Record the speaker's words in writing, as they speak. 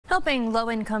Helping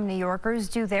low-income New Yorkers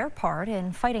do their part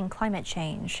in fighting climate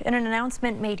change. In an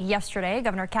announcement made yesterday,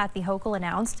 Governor Kathy Hochul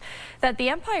announced that the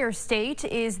Empire State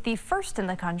is the first in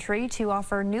the country to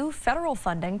offer new federal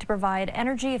funding to provide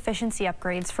energy efficiency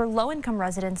upgrades for low-income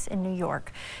residents in New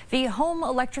York. The Home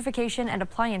Electrification and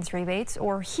Appliance Rebates,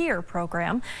 or HERE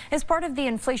program, is part of the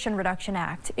Inflation Reduction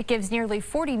Act. It gives nearly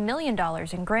 $40 million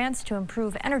in grants to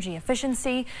improve energy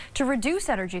efficiency, to reduce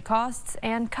energy costs,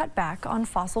 and cut back on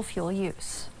fossil fuel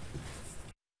use.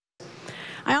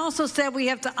 I also said we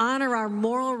have to honor our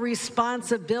moral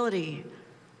responsibility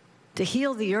to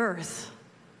heal the earth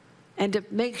and to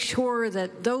make sure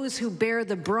that those who bear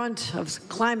the brunt of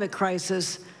climate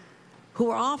crisis,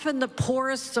 who are often the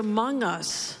poorest among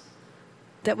us,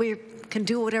 that we can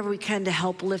do whatever we can to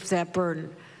help lift that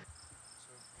burden.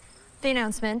 The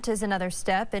announcement is another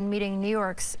step in meeting New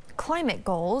York's climate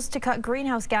goals to cut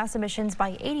greenhouse gas emissions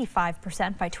by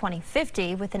 85% by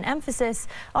 2050, with an emphasis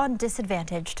on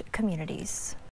disadvantaged communities.